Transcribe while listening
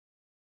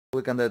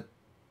click on the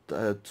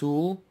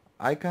tool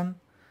icon,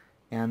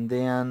 and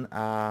then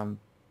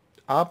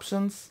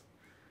options,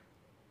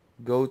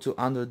 go to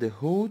under the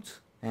hood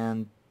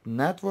and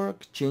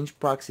network, change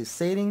proxy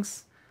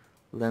settings,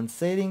 LAN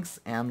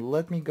settings, and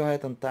let me go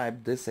ahead and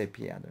type this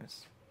IP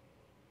address.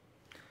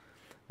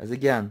 As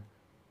again,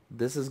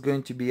 this is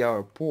going to be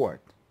our port.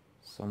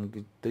 So I'm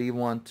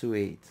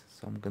 3128.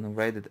 So I'm gonna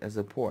write it as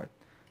a port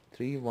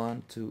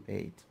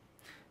 3128.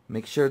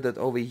 Make sure that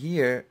over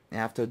here,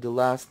 after the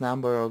last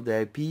number of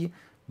the IP,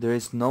 there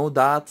is no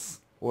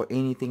dots or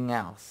anything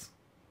else.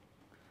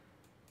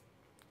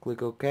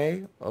 Click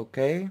OK,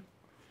 OK,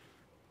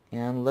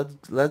 and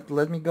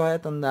let me go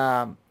ahead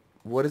and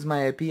what is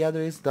my IP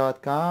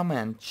address.com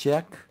and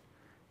check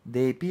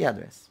the IP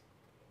address.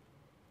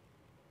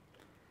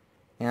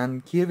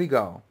 And here we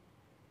go.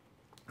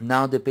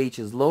 Now the page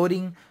is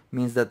loading,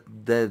 means that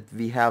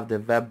we have the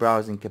web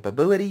browsing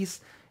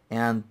capabilities,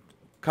 and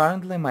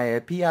currently my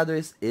IP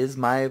address is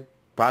my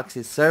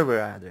proxy server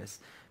address.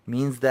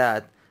 Means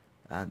that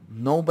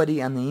nobody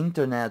on the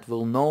internet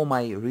will know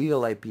my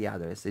real IP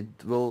address.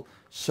 It will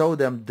show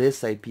them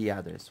this IP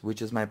address,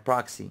 which is my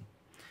proxy,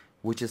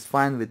 which is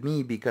fine with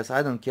me because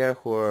I don't care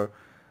for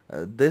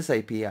this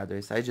IP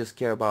address. I just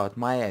care about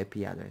my IP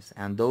address,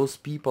 and those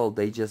people,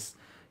 they just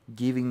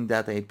giving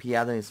that IP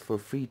address for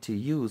free to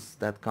use,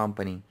 that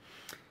company,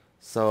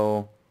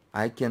 so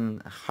I can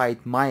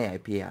hide my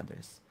IP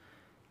address.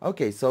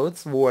 Okay, so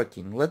it's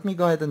working. Let me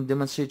go ahead and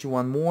demonstrate you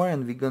one more,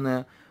 and we're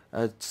gonna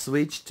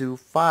switch to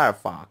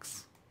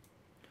Firefox.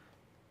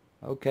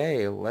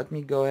 Okay, let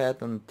me go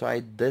ahead and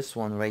try this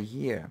one right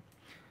here.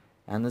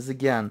 And as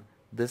again,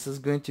 this is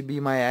going to be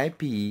my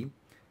IP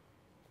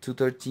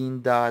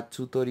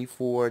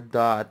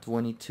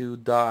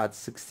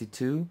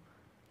 213.234.22.62,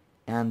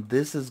 and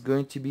this is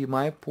going to be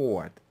my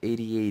port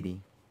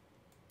 8080.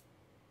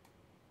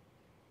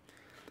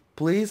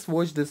 Please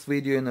watch this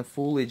video in a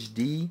full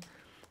HD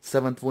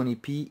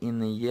 720p in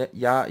the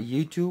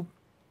YouTube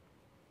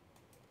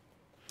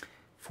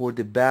for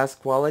the best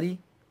quality.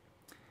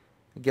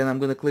 Again, I'm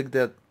gonna click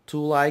the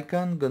tool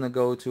icon, gonna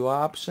go to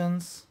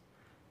options,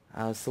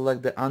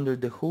 select the under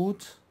the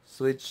hood,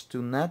 switch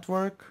to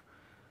network,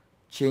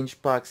 change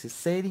proxy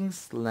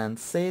settings, LAN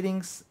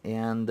settings,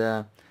 and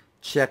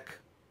check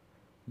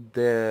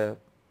the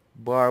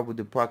bar with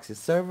the proxy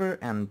server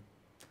and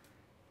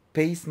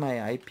paste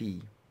my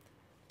IP.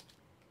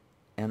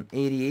 And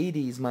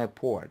 8080 is my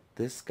port.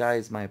 This guy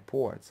is my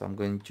port, so I'm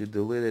going to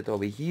delete it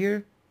over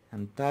here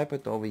and type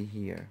it over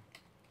here.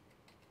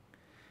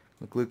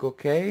 Click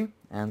OK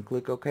and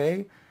click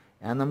OK,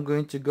 and I'm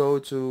going to go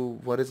to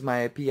what is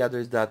my IP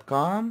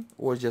address.com,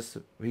 or just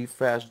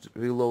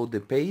reload the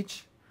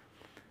page,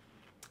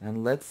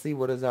 and let's see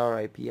what is our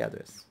IP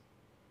address.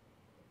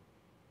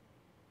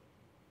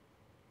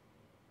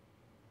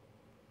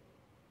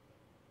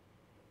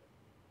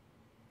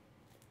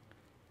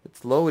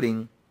 It's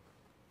loading.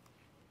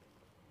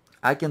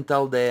 I can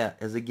tell there,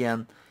 as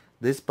again,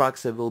 this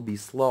proxy will be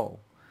slow.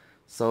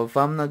 So if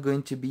I'm not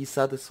going to be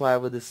satisfied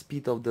with the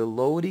speed of the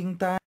loading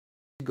time,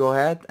 go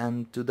ahead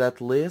and to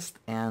that list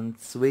and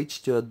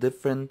switch to a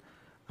different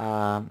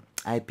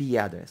IP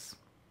address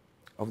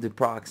of the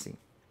proxy.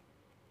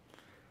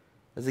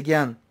 As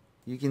again,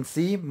 you can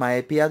see my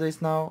IP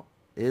address now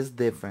is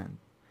different,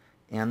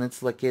 and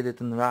it's located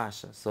in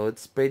Russia, so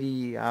it's pretty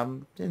you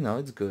know,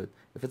 it's good.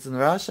 If it's in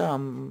Russia,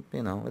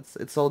 you know,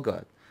 it's all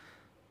good.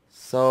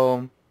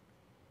 So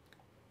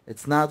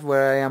it's not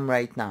where I am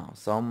right now,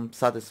 so I'm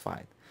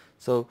satisfied.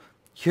 So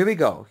here we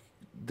go.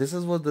 This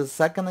is what the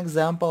second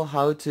example,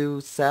 how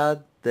to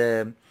set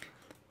the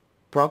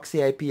proxy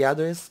IP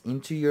address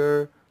into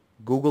your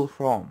Google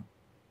Chrome.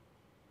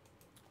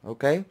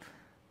 Okay,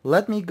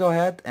 let me go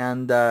ahead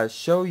and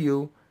show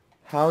you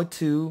how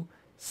to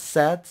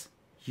set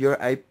your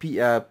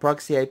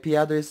proxy IP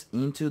address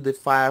into the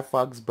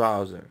Firefox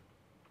browser.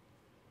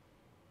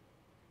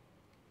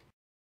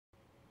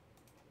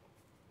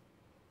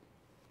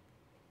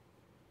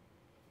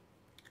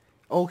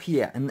 Oh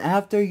yeah, and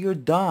after you're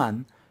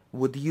done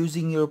with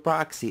using your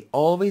proxy,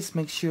 always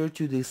make sure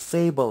to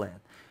disable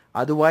it.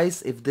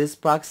 Otherwise, if this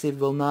proxy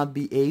will not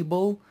be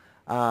able,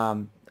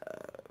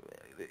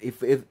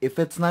 if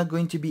it's not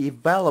going to be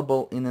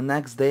available in the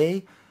next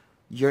day,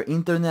 your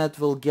internet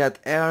will get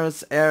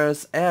errors,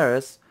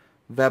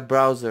 web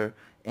browser.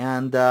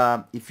 And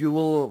if you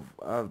will,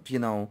 you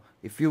know,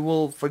 if you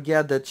will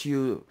forget that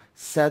you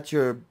set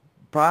your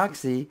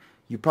proxy,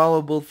 you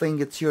probably will think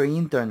it's your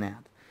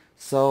internet.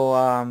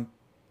 So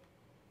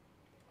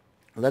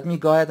let me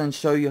go ahead and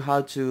show you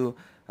how to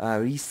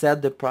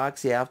reset the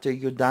proxy after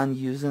you're done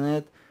using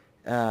it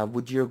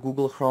with your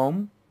Google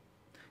Chrome.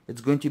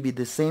 It's going to be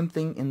the same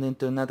thing in the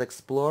Internet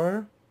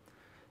Explorer.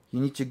 You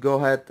need to go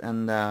ahead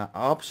and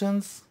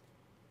options,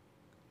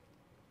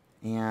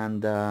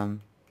 and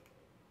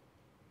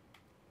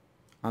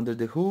under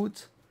the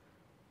hood,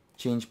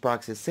 change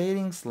proxy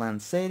settings,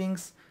 LAN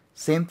settings.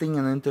 Same thing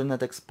in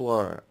Internet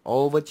Explorer.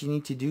 All what you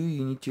need to do,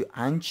 you need to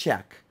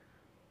uncheck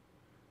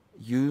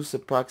use a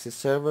proxy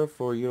server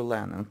for your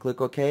LAN and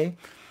click OK.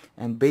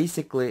 and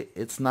basically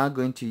it's not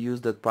going to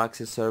use that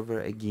proxy server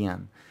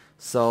again.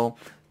 So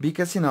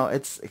because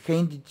it's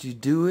handy to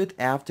do it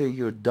after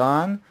you're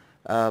done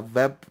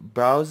web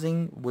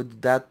browsing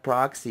with that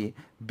proxy,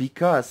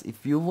 because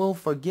if you will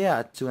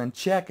forget to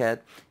uncheck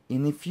it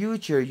in the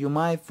future, you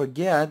might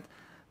forget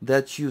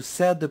that you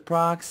set the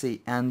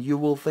proxy and you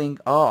will think,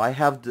 oh, I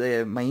have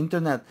my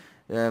internet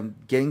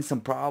getting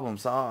some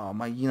problems, oh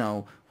my,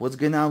 what's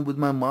going on with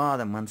my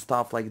modem and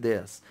stuff like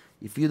this.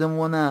 If you don't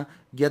want to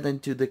get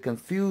into the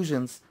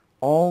confusions,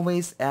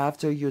 always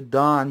after you're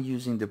done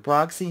using the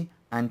proxy,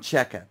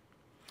 uncheck it.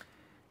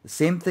 The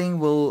same thing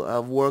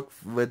will work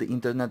with the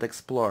Internet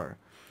Explorer.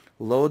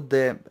 Load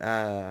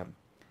the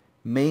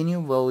menu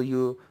while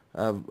you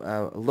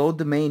load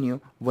the menu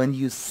when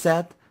you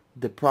set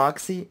the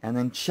proxy, and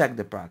then check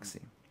the proxy.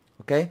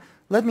 Okay,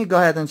 let me go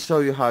ahead and show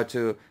you how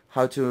to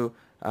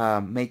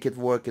make it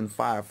work in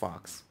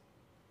Firefox.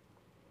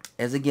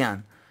 As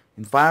again,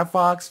 in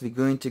Firefox, we're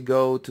going to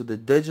go to the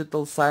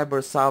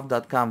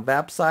digitalcybersoft.com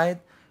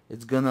website.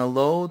 It's gonna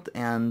load,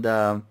 and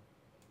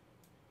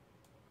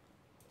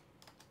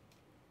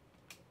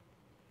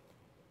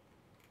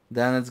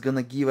then it's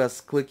gonna give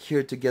us, click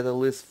here to get a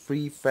list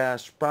free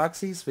flash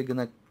proxies. We're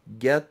gonna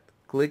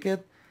click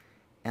it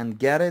and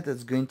get it.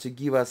 It's going to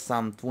give us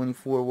some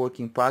 24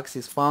 working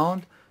proxies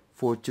found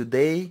for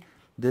today.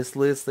 This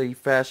list is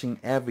refreshing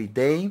every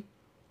day.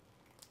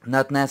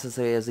 Not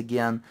necessary, as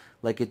again,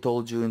 like I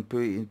told you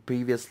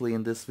previously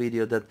in this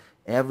video, that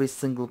every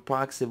single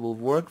proxy will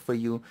work for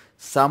you.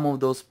 Some of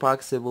those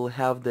proxies will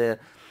have the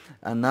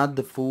not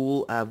the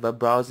full web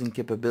browsing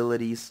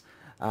capabilities.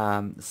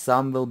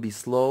 Some will be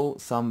slow,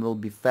 some will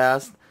be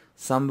fast,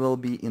 some will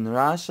be in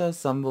Russia,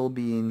 some will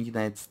be in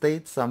United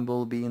States, some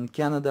will be in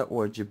Canada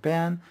or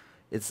Japan.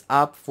 It's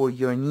up for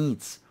your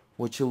needs,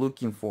 what you're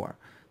looking for.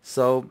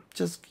 So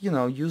just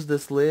use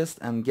this list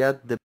and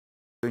get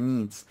your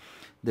needs,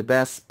 the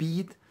best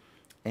speed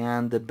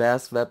and the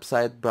best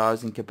website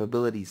browsing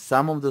capabilities.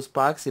 Some of those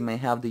proxies may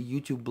have the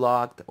YouTube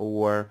blocked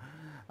or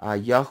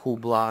Yahoo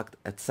blocked,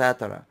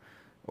 etc.,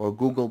 or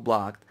Google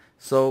blocked.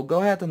 So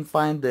go ahead and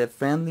find the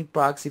friendly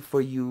proxy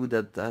for you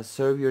that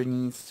serve your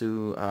needs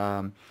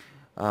to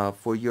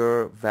for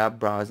your web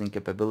browsing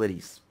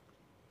capabilities.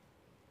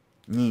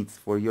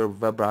 For your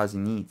web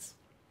browsing needs.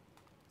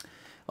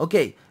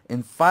 Okay,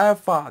 in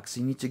Firefox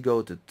you need to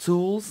go to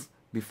Tools.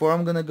 Before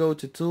I'm gonna go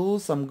to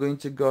Tools, I'm going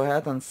to go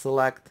ahead and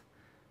select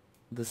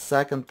the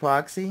second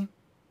proxy.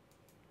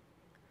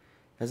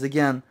 As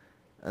again,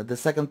 the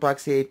second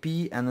proxy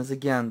IP, and as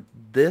again,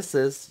 this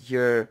is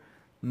your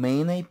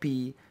main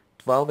IP,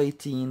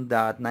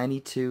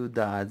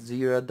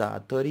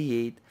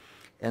 1218.92.0.38,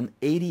 and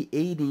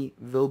 8080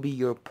 will be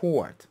your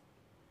port.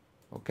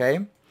 Okay,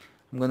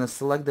 I'm gonna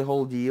select the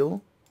whole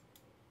deal,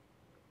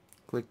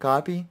 click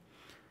copy,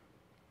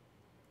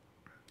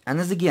 and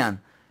as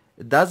again,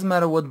 it doesn't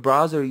matter what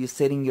browser you're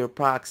setting your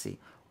proxy.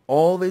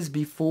 Always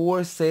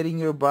before setting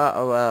your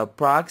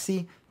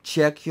proxy,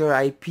 check your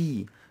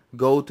IP.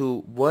 Go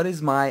to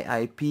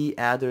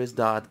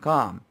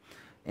whatismyipaddress.com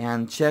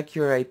and check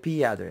your IP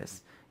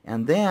address,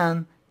 and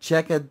then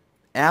check it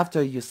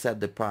after you set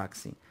the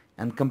proxy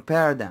and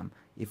compare them.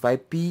 If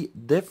IP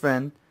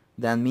different,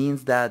 that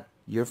means that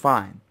you're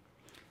fine.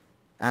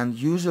 And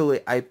usually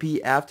IP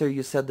after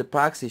you set the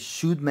proxy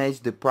should match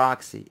the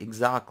proxy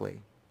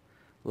exactly.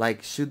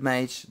 Like should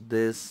match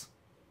this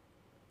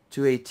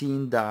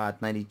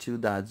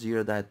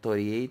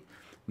 218.92.0.38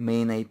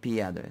 main IP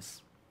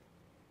address.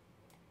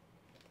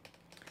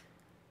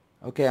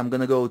 Okay, I'm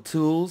gonna go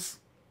Tools,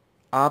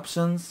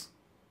 Options,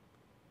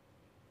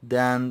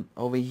 then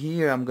over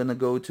here I'm gonna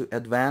go to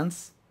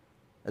Advanced,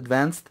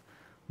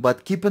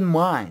 but keep in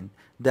mind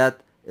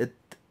that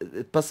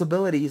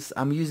possibilities,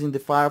 I'm using the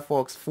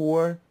Firefox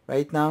 4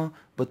 right now,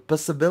 but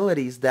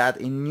possibilities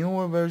that in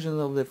newer versions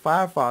of the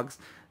Firefox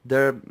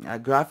their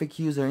graphic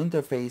user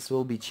interface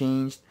will be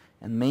changed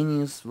and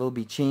menus will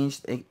be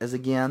changed as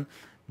again.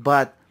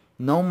 But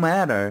no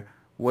matter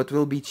what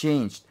will be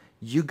changed,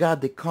 you got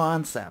the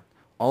concept.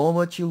 All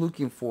what you're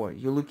looking for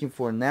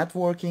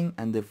networking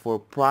and for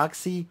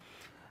proxy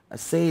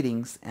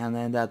settings, and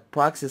then that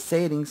proxy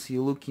settings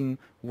you're looking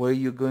where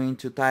you're going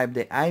to type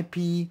the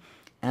IP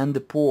and the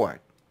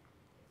port.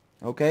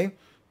 Okay,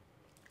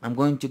 I'm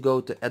going to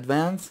go to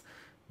Advanced,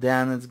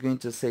 then it's going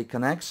to say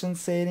Connection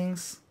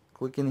Settings.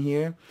 Click in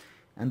here,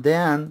 and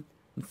then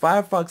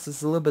Firefox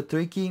is a little bit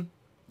tricky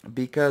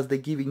because they're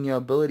giving you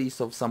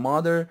abilities of some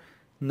other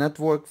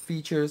network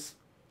features,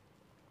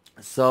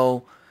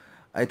 so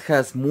it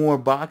has more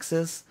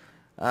boxes.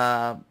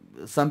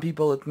 Some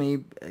people it may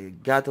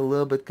got a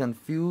little bit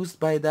confused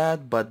by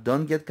that, but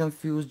don't get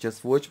confused,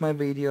 just watch my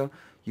video.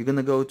 You're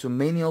gonna go to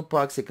manual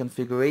proxy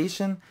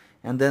configuration,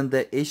 and then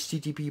the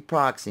HTTP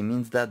proxy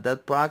means that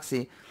that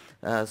proxy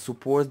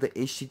supports the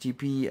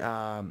HTTP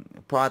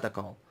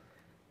protocol.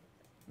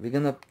 We're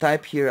gonna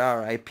type here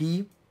our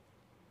IP.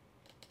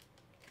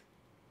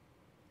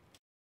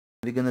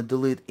 We're gonna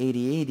delete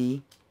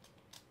 8080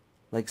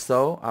 like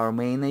so, our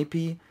main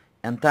IP,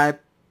 and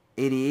type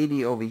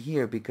 8080 over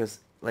here because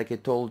like I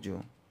told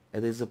you,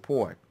 it is a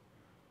port.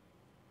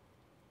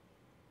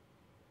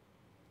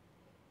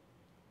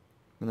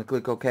 gonna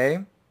click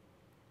OK.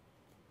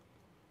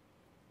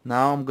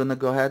 Now I'm gonna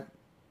go ahead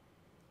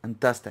and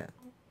test it.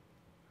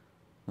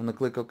 I'm gonna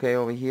click OK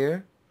over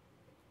here.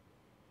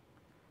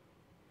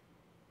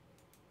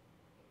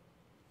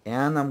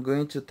 And I'm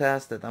going to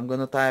test it. I'm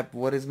gonna type,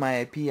 what is my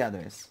IP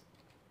address?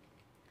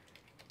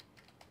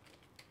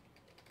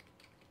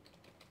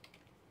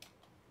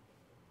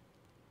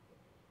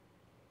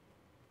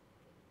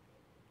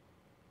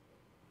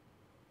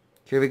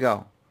 Here we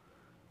go.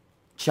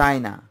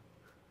 China.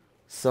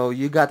 So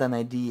you got an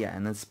idea,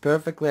 and it's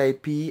perfectly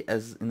IP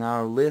as in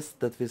our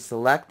list that we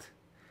select,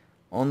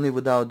 only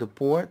without the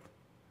port,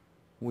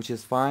 which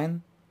is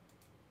fine.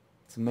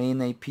 It's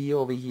main IP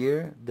over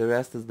here, the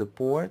rest is the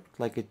port,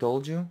 like I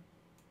told you.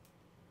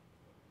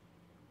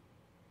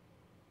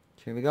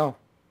 Here we go.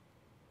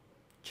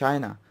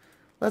 China.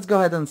 Let's go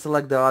ahead and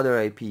select the other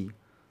IP.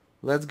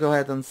 Let's go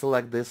ahead and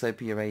select this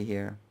IP right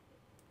here.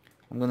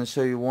 I'm going to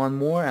show you one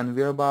more and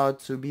we're about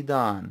to be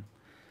done.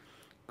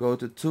 Go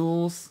to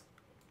Tools,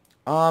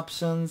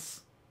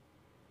 Options,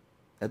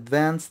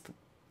 Advanced,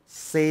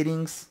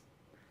 Settings,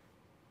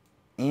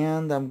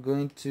 and I'm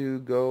going to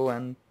go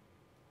and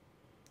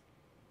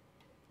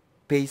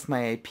paste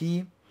my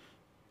IP,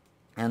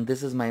 and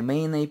this is my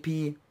main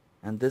IP,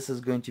 and this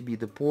is going to be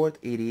the port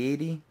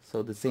 8080,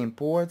 so the same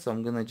port, so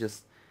I'm gonna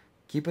just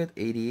keep it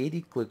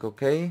 8080, click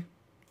OK,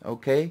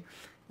 OK,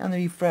 and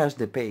refresh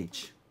the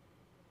page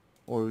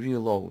or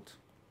reload.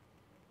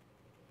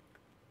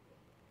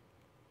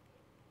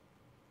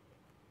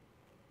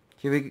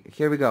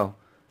 Here we go.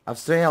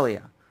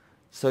 Australia.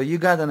 So you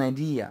got an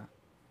idea.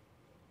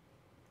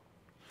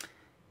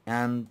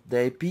 And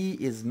the IP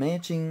is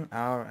matching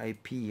our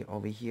IP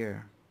over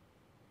here.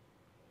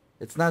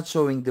 It's not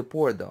showing the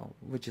port though,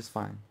 which is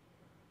fine,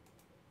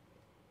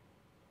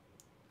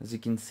 as you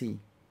can see.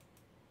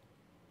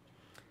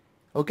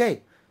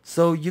 Okay,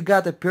 so you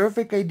got a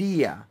perfect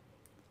idea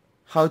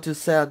how to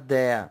set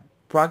the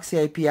proxy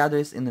IP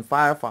address in the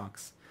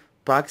Firefox,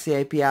 proxy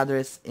IP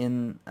address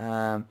in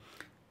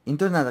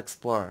Internet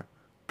Explorer,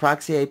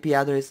 proxy IP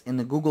address in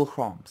the Google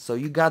Chrome. So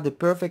you got the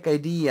perfect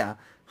idea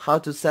how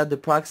to set the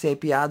proxy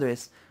IP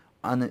address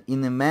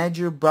in the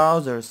major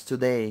browsers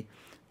today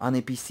on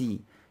a PC.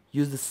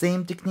 Use the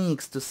same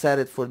techniques to set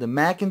it for the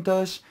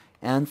Macintosh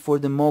and for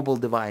the mobile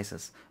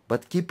devices.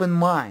 But keep in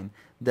mind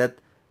that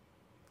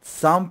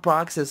some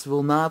proxies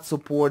will not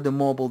support the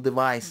mobile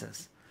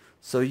devices.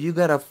 So you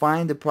gotta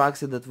find the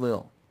proxy that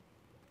will.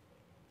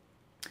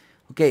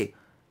 Okay,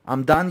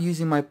 I'm done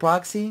using my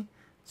proxy.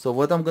 So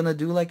what I'm gonna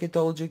do, like I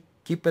told you,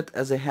 keep it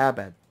as a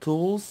habit.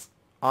 Tools,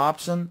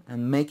 Option,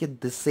 and make it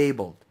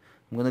disabled.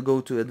 I'm gonna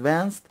go to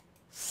Advanced,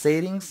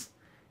 Settings,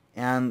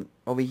 and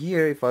over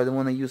here, if I don't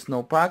want to use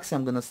no proxy,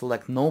 I'm gonna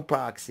select no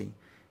proxy.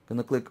 I'm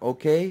gonna click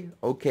OK,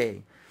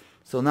 OK.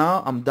 So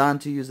now I'm done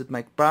to use it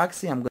my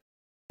proxy. I'm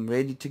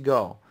ready to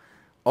go.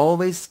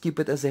 Always keep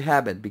it as a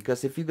habit,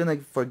 because if you're gonna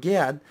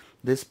forget,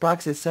 this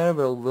proxy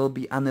server will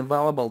be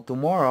unavailable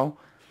tomorrow.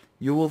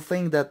 You will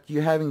think that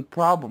you're having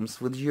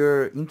problems with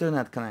your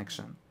internet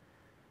connection,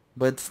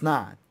 but it's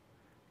not.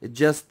 It's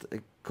just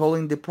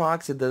calling the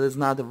proxy that is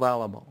not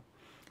available.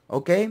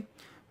 Okay,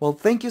 well,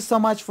 thank you so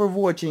much for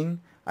watching.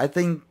 I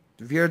think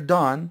we're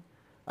done.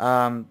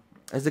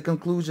 As a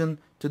conclusion,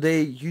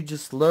 today you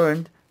just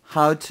learned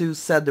how to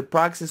set the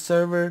proxy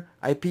server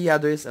IP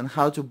address and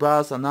how to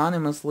browse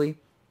anonymously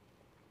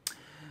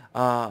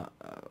on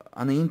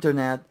the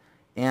internet.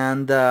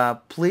 And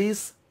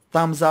please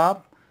thumbs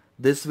up.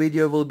 This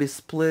video will be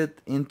split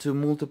into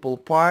multiple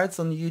parts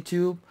on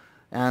YouTube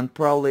and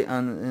probably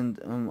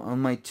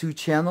on my 2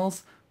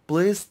 channels.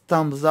 Please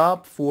thumbs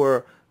up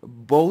for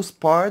both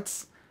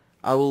parts.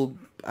 I will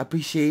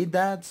appreciate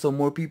that, so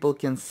more people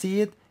can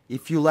see it.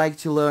 If you like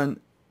to learn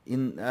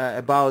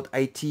about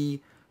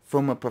IT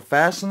from a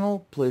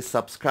professional, please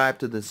subscribe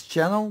to this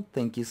channel.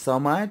 Thank you so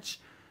much.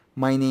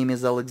 My name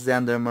is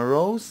Alexander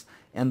Moroz,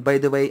 and by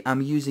the way,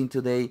 I'm using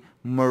today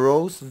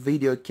Moroz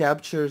Video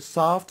Capture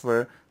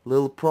software,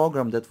 little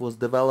program that was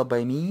developed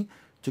by me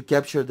to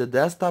capture the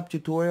desktop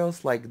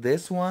tutorials like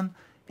this one,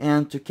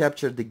 and to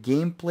capture the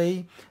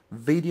gameplay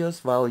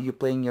videos while you're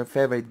playing your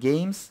favorite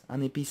games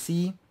on a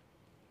PC.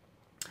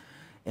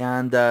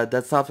 And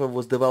that software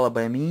was developed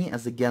by me,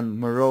 as again,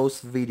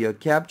 Moroz Video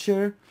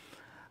Capture.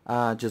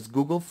 Just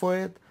Google for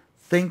it.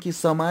 Thank you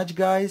so much,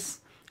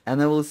 guys,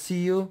 and I will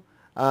see you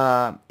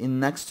in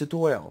next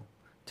tutorial.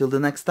 Till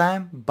the next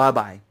time, bye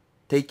bye.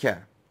 Take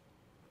care.